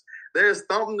appointments, there's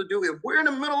something to do. If we're in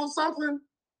the middle of something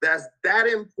that's that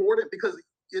important, because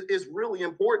it's really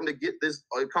important to get this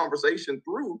conversation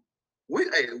through,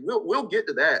 we'll get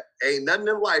to that. Ain't nothing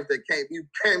in life that you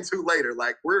came to later.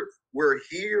 Like we're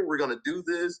here. We're gonna do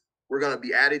this. We're gonna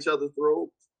be at each other's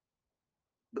throats.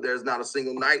 But there's not a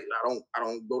single night I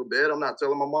don't go to bed. I'm not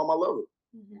telling my mom I love her.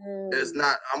 It's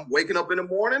not. I'm waking up in the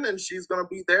morning and she's gonna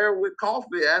be there with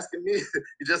coffee, asking me,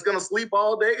 "You're just gonna sleep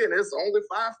all day?" And it's only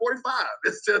 5:45.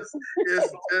 It's just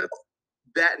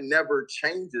that never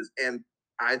changes. And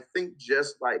I think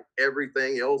just like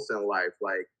everything else in life,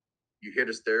 like you hear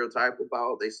the stereotype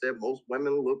about, they said most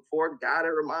women look for a guy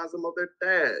that reminds them of their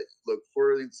dad.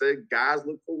 They say guys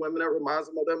look for women that reminds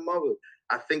them of their mother.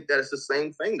 I think that it's the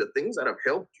same thing. The things that have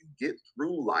helped you get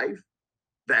through life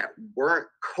that weren't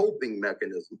coping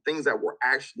mechanisms, things that were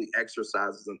actually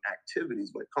exercises and activities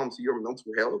when it comes to your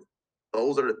mental health,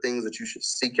 those are the things that you should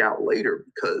seek out later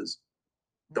because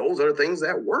those are the things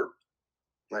that work.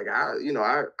 Like I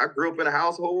grew up in a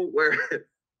household where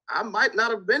I might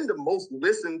not have been the most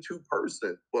listened to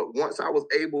person, but once I was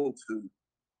able to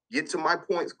get to my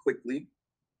points quickly,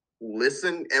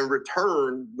 listen and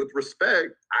return with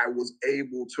respect, I was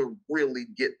able to really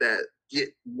get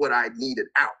what I needed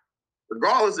out.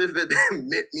 Regardless if it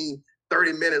meant me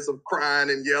 30 minutes of crying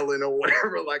and yelling or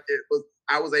whatever, like it was,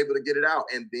 I was able to get it out.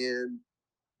 And then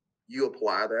you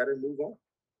apply that and move on.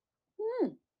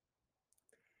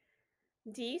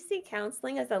 Do you see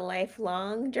counseling as a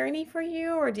lifelong journey for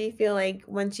you, or do you feel like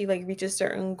once you like reach a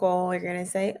certain goal, you're gonna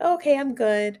say, "Okay, I'm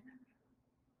good"?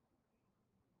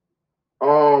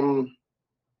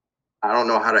 I don't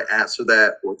know how to answer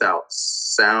that without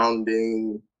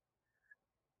sounding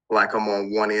like I'm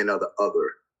on one end or the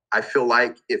other. I feel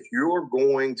like if you're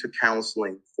going to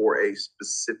counseling for a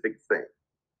specific thing,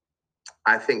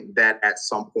 I think that at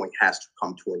some point has to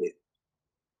come to an end.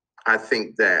 I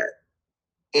think that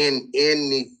in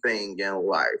anything in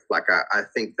life, like I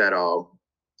think that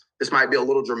this might be a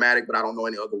little dramatic, but I don't know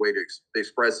any other way to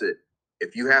express it.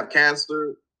 If you have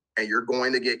cancer and you're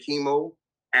going to get chemo,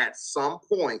 at some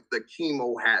point the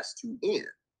chemo has to end.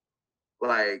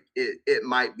 Like it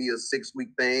might be a 6-week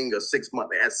thing, a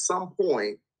 6-month. At some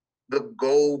point, the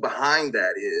goal behind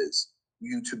that is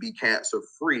you to be cancer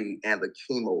free and the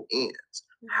chemo ends.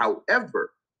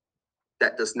 However,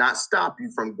 that does not stop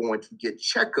you from going to get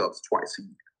checkups twice a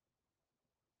year.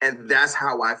 And that's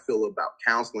how I feel about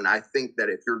counseling. I think that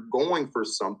if you're going for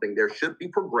something, there should be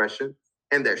progression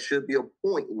and there should be a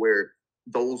point where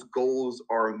those goals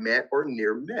are met or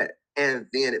near met. And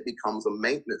then it becomes a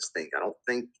maintenance thing. I don't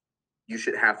think you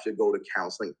should have to go to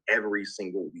counseling every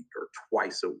single week or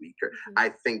twice a week. I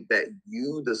think that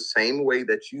the same way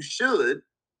that you should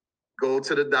go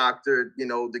to the doctor,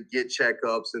 to get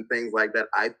checkups and things like that,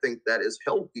 I think that is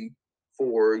healthy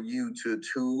for you to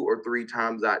 2 or 3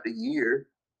 times out the year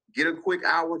get a quick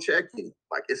hour check-in.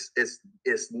 Like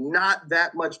it's not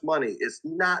that much money. It's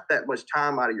not that much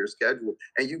time out of your schedule.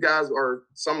 And you guys are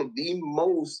some of the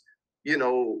most,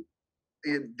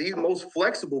 the most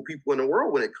flexible people in the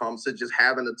world when it comes to just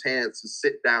having a chance to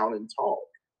sit down and talk,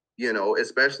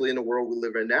 especially in the world we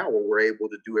live in now where we're able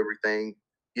to do everything,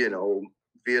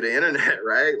 via the internet,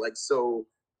 right? Like, so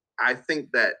I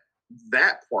think that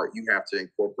part you have to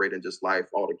incorporate in just life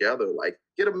altogether. Like,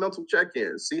 get a mental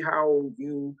check-in, see how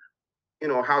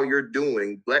how you're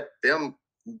doing. Let them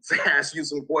ask you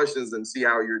some questions and see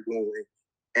how you're doing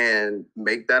and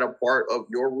make that a part of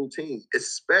your routine,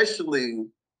 especially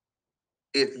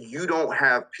if you don't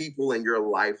have people in your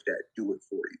life that do it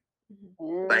for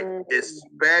you. Like,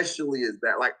 especially is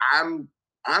that, like, I'm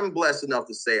blessed enough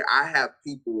to say I have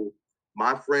people,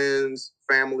 my friends,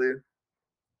 family,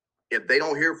 if they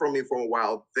don't hear from me for a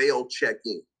while, they'll check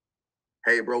in.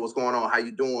 Hey, bro, what's going on? How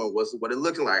you doing? What it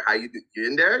looking like? How you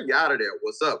in there? You out of there?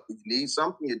 What's up? You need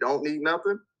something? You don't need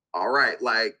nothing? All right.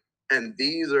 Like, and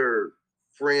these are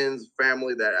friends,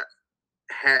 family that I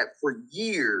had for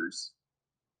years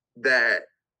that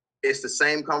it's the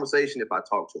same conversation if I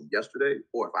talked to them yesterday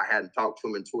or if I hadn't talked to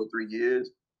them in 2 or 3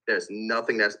 years. There's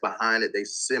nothing that's behind it. They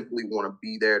simply want to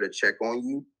be there to check on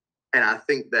you. And I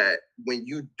think that when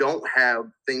you don't have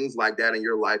things like that in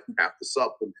your life, you have to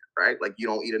supplement, right? Like, you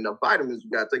don't eat enough vitamins, you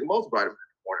got to take a multivitamin in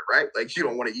the morning, right? Like, you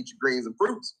don't want to eat your greens and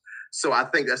fruits. So I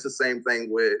think that's the same thing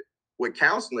with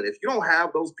counseling. If you don't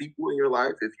have those people in your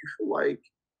life, if you feel like,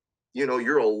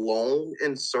 you're alone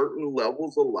in certain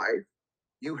levels of life,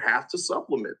 you have to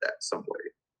supplement that some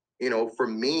way. For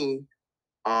me,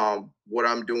 what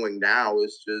I'm doing now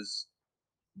is just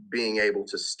being able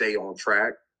to stay on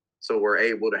track. So we're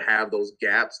able to have those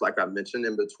gaps, like I mentioned,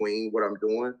 in between what I'm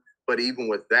doing. But even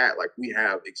with that, like, we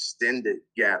have extended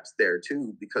gaps there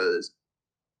too, because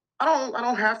I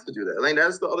don't have to do that. I mean,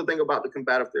 that's the other thing about the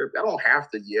combative therapy. I don't have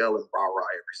to yell and rah-rah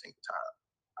every single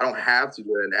time. I don't have to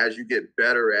do it. And as you get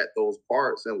better at those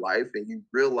parts in life and you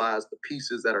realize the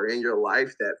pieces that are in your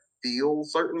life that fill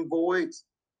certain voids,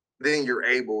 then you're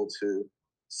able to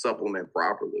supplement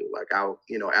properly. Like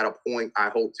at a point I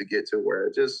hope to get to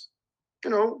where just,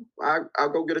 I'll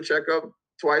go get a checkup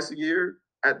twice a year.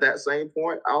 At that same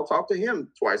point, I'll talk to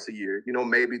him twice a year,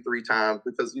 maybe 3 times,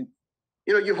 because you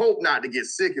hope not to get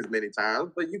sick as many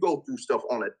times, but you go through stuff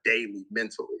on a daily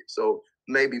mentally. So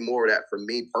maybe more of that for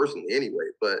me personally anyway,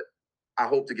 but I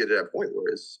hope to get to that point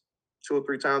where it's 2 or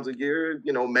 3 times a year,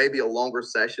 maybe a longer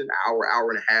session,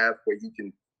 hour and a half, where you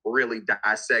can really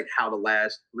dissect how the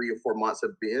last 3 or 4 months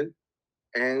have been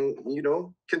and,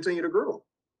 continue to grow.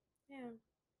 Yeah.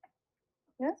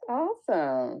 That's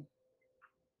awesome.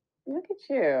 Look at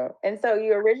you. And so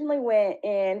you originally went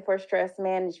in for stress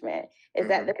management. Is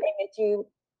that the thing that you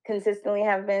consistently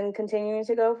have been continuing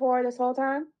to go for this whole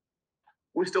time?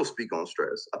 We still speak on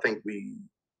stress. I think we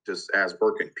just, as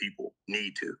working people,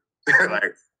 need to.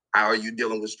 Like, how are you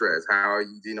dealing with stress? How are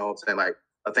you, what I'm saying? Like,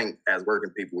 I think as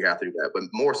working people, we have to do that. But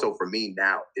more so for me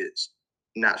now, it's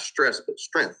not stress, but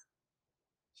strength.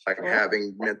 Like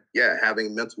having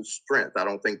mental strength. I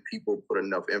don't think people put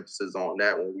enough emphasis on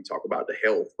that when we talk about the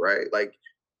health, right? Like,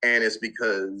 and it's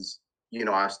because,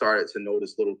 I started to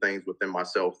notice little things within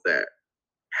myself that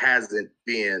hasn't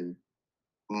been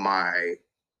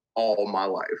all my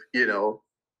life,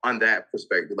 on that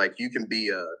perspective. Like you can be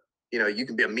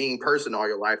a mean person all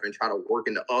your life and try to work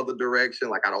in the other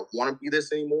direction. Like, I don't want to be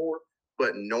this anymore.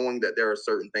 But knowing that there are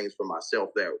certain things for myself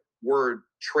that were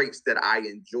traits that I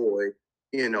enjoy,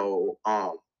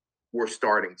 were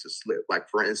starting to slip. Like,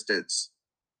 for instance,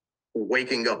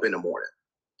 waking up in the morning.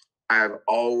 I've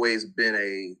always been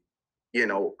a,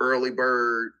 early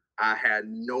bird. I had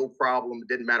no problem. It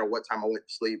didn't matter what time I went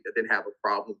to sleep. I didn't have a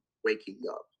problem waking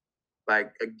up,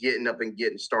 like getting up and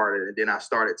getting started. And then I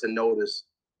started to notice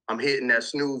I'm hitting that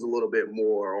snooze a little bit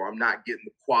more, or I'm not getting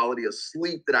the quality of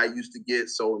sleep that I used to get.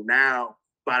 So now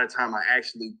by the time I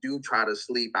actually do try to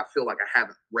sleep, I feel like I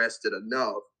haven't rested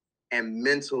enough. And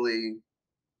mentally,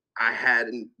 I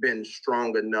hadn't been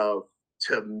strong enough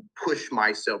to push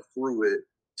myself through it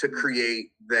to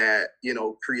create that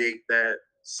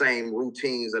same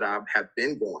routines that I have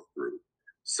been going through.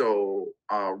 So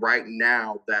right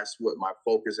now, that's what my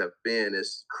focus have been,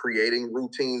 is creating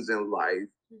routines in life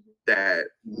that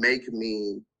make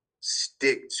me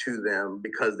stick to them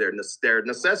because they're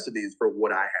necessities for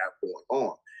what I have going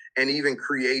on. And even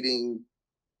creating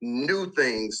new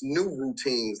things, new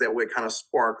routines that would kind of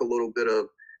spark a little bit of,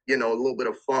 a little bit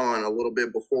of fun, a little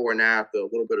bit before and after, a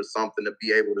little bit of something to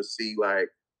be able to see like,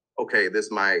 okay, this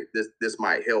might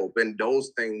help. And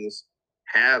those things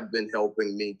have been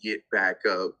helping me get back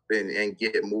up and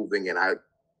get moving. And I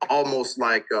almost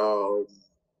like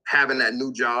having that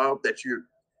new job that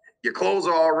your clothes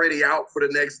are already out for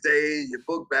the next day, your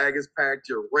book bag is packed,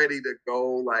 you're ready to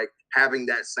go, like having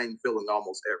that same feeling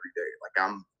almost every day. Like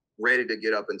I'm ready to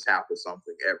get up and tackle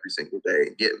something every single day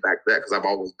and getting back to that, because I've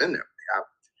always been there. I've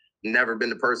never been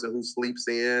the person who sleeps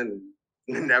in,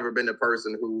 and never been the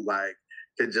person who like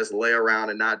could just lay around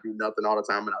and not do nothing all the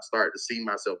time. And I started to see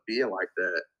myself being like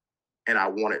that. And I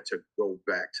wanted to go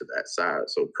back to that side.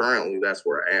 So currently that's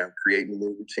where I am, creating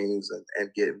new routines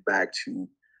and getting back to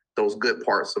those good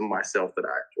parts of myself that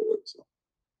I enjoy. So.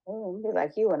 Oh, be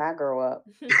like you when I grow up.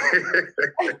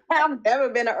 I've never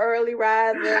been an early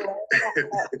riser.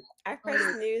 I've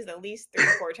pressed snooze at least 3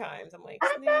 or 4 times. I'm like,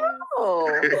 snooze.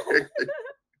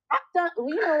 I've done,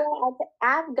 you know what?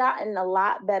 I've gotten a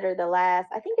lot better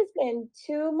I think it's been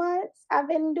 2 months. I've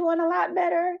been doing a lot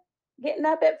better, getting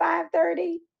up at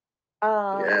 5:30.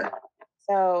 Yeah.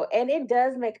 So, and it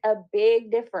does make a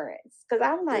big difference, because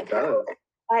I'm like,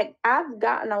 I've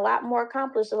gotten a lot more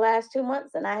accomplished the last 2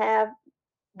 months than I have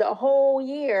the whole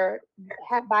year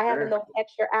by having those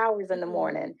extra hours in the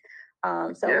morning.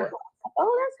 That's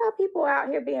how people out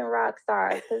here being rock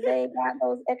stars, because they got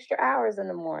those extra hours in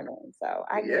the morning. So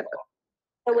I get it.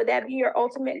 So would that be your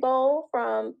ultimate goal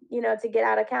to get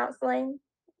out of counseling,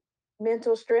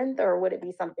 mental strength, or would it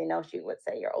be something else you would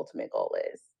say your ultimate goal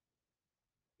is?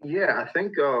 Yeah, I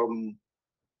think I don't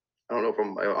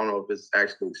know if this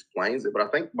actually explains it, but I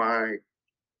think my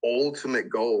ultimate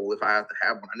goal, if I have to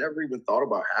have one, I never even thought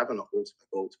about having an ultimate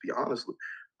goal, to be honest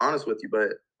with you.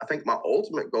 But I think my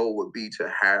ultimate goal would be to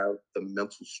have the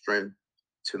mental strength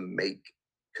to make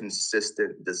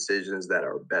consistent decisions that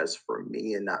are best for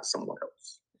me and not someone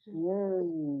else.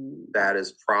 That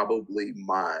is probably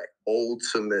my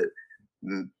ultimate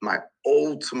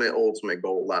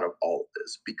goal out of all of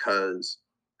this, because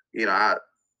I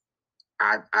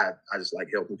just like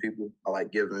helping people. I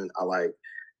like giving. I like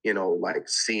like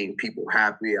seeing people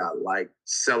happy. I like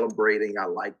celebrating. I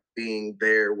like being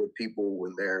there with people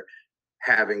when they're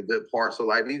having good parts of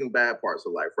life, even bad parts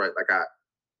of life, right?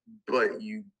 But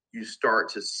you start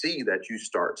to see that you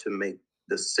start to make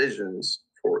decisions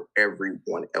for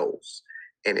everyone else,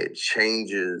 and it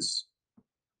changes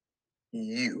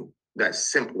you. It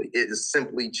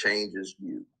simply changes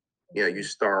you. You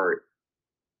start,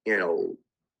 you know,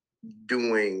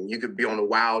 you could be on the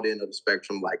wild end of the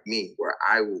spectrum like me, where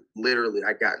I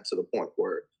got to the point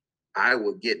where I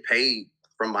would get paid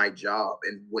from my job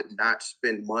and would not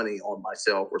spend money on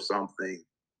myself or something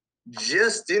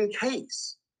just in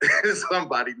case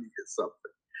somebody needed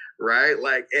something, right?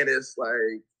 Like, and it's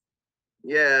like,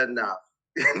 yeah, nah,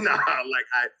 nah,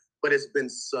 but it's been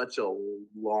such a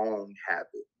long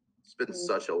habit. It's been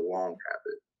such a long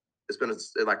habit. It's been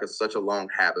such a long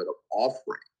habit of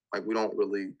offering. Like, we don't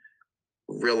really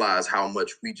realize how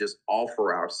much we just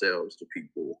offer ourselves to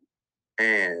people.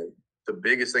 And the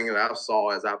biggest thing that I saw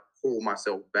as I pulled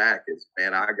myself back is,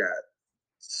 man, I got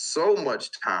so much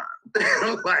time,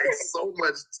 like so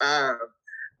much time,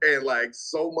 and like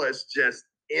so much just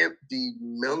empty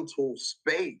mental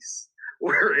space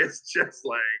where it's just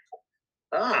like,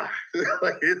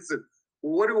 like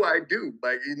what do I do?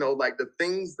 Like, like the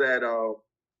things that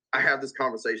I have this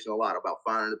conversation a lot about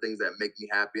finding the things that make me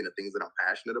happy and the things that I'm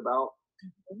passionate about.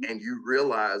 And you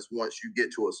realize once you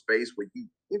get to a space where you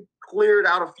cleared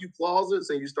out a few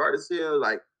closets and you start to see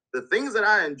like the things that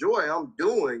I enjoy, I'm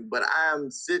doing, but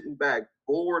I'm sitting back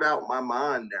bored out my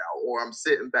mind now, or I'm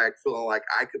sitting back feeling like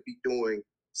I could be doing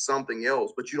something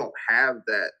else, but you don't have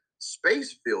that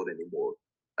space filled anymore.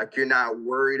 Like, you're not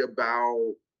worried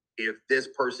about if this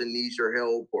person needs your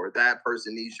help or that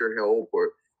person needs your help,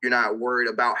 or you're not worried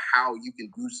about how you can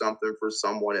do something for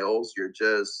someone else. You're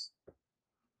just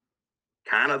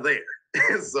kind of there.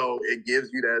 So it gives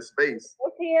you that space.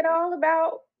 Guilty at all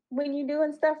about when you're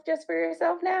doing stuff just for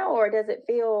yourself now, or does it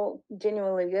feel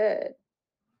genuinely good?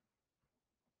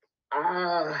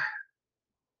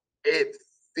 It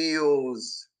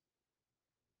feels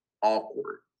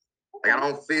awkward. Like, I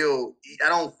don't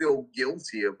feel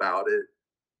guilty about it.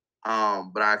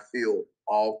 But I feel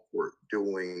awkward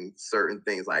doing certain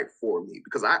things like for me,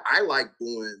 because I like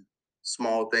doing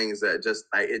small things that just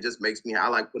it just makes me, I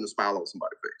like putting a smile on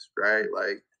somebody's face, right?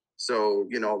 Like, so,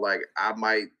 like I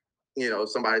might,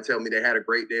 somebody tell me they had a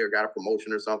great day or got a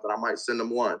promotion or something, I might send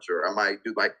them lunch, or I might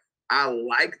do I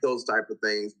like those type of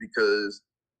things because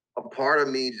a part of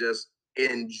me just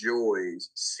enjoys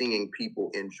seeing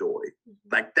people enjoy.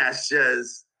 Like, that's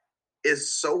just,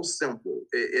 it's so simple.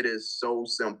 It is so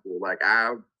simple. Like,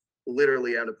 I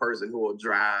literally am the person who will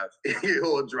drive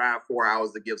 4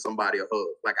 hours to give somebody a hug.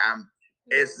 Like,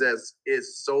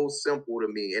 it's so simple to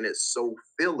me, and it's so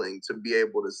filling to be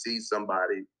able to see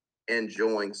somebody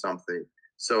enjoying something.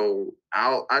 So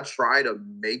I try to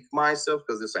make myself,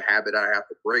 because it's a habit I have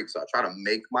to break. So I try to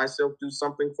make myself do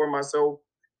something for myself.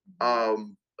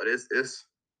 But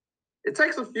it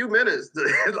takes a few minutes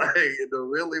to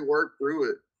really work through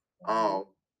it.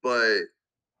 But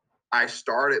I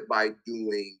started by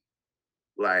doing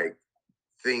like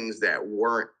things that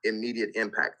weren't immediate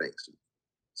impact things.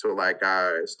 So like,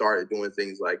 I started doing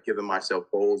things like giving myself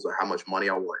goals of how much money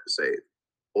I wanted to save,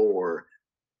 or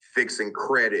fixing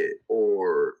credit,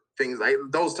 or things like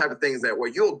those type of things that where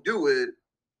you'll do it,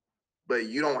 but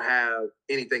you don't have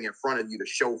anything in front of you to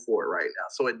show for it right now.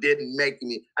 So it didn't make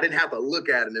me, I didn't have to look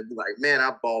at it and be like, man,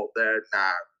 I bought that.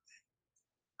 Nah,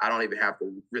 I don't even have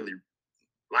to really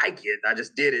like it. I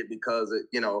just did it because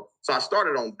so I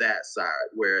started on that side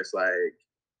where it's like,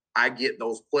 I get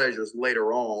those pleasures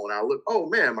later on. I look, oh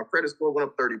man, my credit score went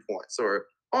up 30 points, or,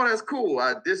 oh, that's cool.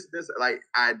 I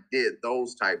did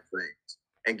those type things,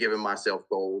 and giving myself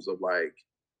goals of like,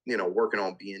 working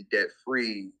on being debt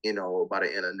free, by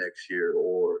the end of next year,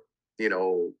 or,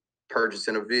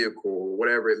 purchasing a vehicle, or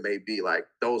whatever it may be, like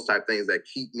those type things that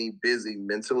keep me busy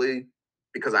mentally,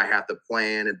 because I have to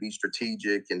plan and be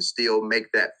strategic and still make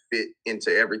that fit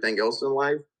into everything else in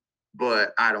life.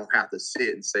 But I don't have to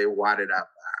sit and say, why did I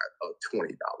buy a $20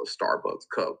 Starbucks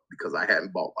cup because I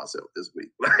hadn't bought myself this week?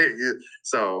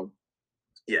 So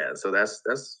yeah, so that's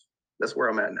where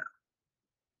I'm at now.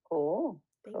 Cool.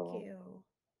 Thank you.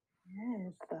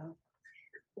 Yes. So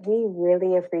we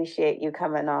really appreciate you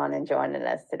coming on and joining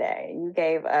us today. You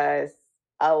gave us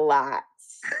a lot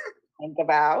to think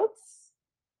about.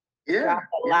 Yeah. Dropped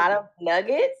a lot of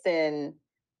nuggets and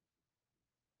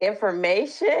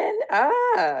information.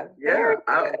 Very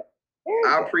good.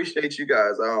 I appreciate you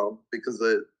guys because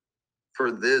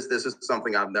for this is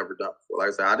something I've never done before. Like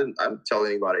I said, I didn't tell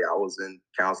anybody I was in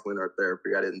counseling or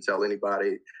therapy. I didn't tell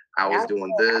anybody I was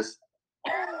doing this.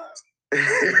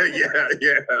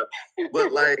 Yeah.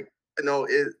 But like,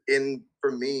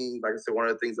 for me, like I said, one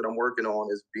of the things that I'm working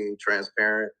on is being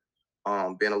transparent,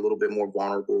 being a little bit more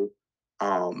vulnerable,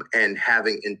 and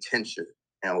having intention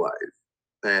in life.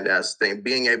 And that's the thing,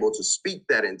 being able to speak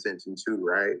that intention too,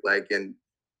 right? Like,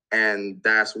 and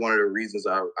that's one of the reasons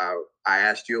I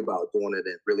asked you about doing it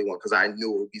and really want, because I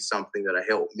knew it would be something that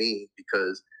helped me,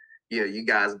 because you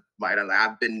guys might have,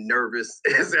 I've been nervous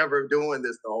as ever doing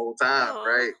this the whole time. Aww.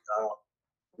 Right?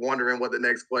 Wondering what the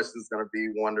next question is going to be,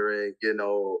 wondering,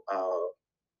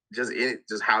 just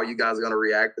how you guys are going to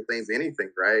react to things,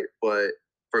 anything, right? But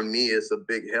for me, it's a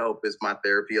big help. It's my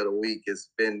therapy of the week.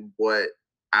 It's been what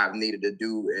I've needed to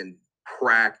do and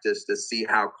practice to see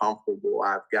how comfortable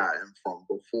I've gotten from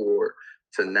before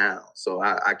to now. So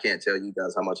I can't tell you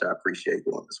guys how much I appreciate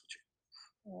doing this with you.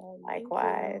 Well,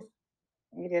 likewise.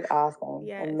 You did awesome.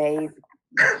 Yes. Amazing.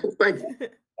 Thank you.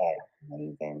 Yeah,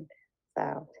 amazing.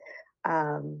 So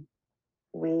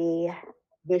we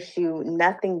wish you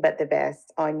nothing but the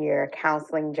best on your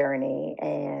counseling journey,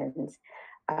 and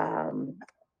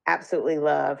absolutely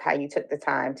love how you took the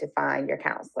time to find your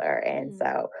counselor. And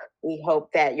so we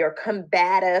hope that your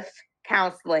combative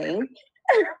counseling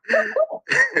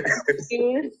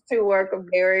seems to work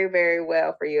very, very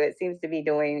well for you. It seems to be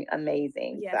doing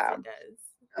amazing. Yes, so. It does.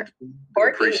 I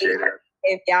appreciate it.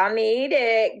 If y'all need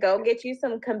it, go get you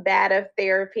some combative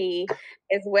therapy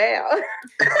as well.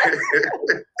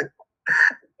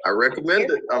 I recommend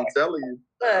it. I'm telling you.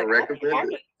 Look, I recommend I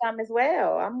need some as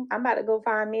well. I'm about to go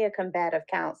find me a combative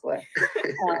counselor.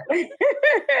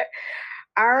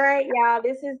 All right, y'all.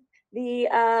 This is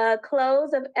the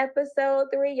close of episode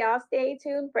 3. Y'all stay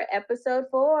tuned for episode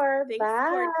 4. Thanks,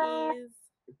 Bye. Corkies.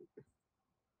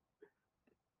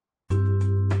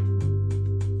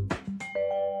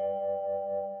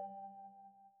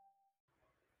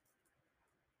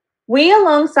 We,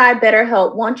 alongside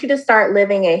BetterHelp, want you to start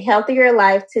living a healthier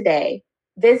life today.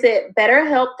 Visit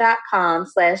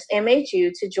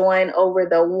betterhelp.com/MHU to join over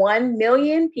the 1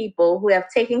 million people who have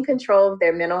taken control of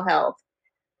their mental health.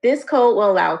 This code will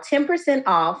allow 10%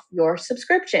 off your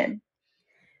subscription.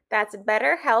 That's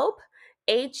BetterHelp,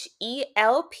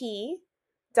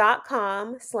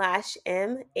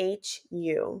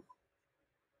 HELP.com/MHU.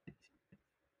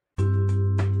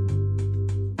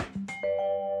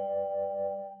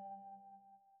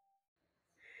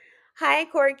 Hi,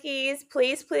 Corkies.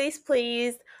 Please, please,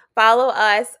 please follow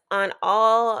us on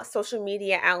all social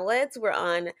media outlets. We're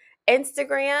on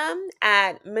Instagram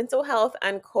at Mental Health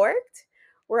Uncorked.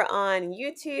 We're on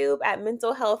YouTube at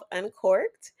Mental Health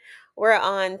Uncorked. We're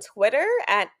on Twitter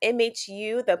at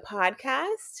MHU the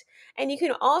podcast. And you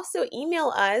can also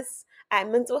email us at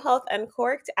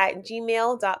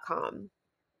mentalhealthuncorked@gmail.com.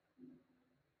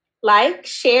 Like,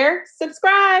 share,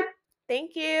 subscribe.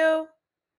 Thank you.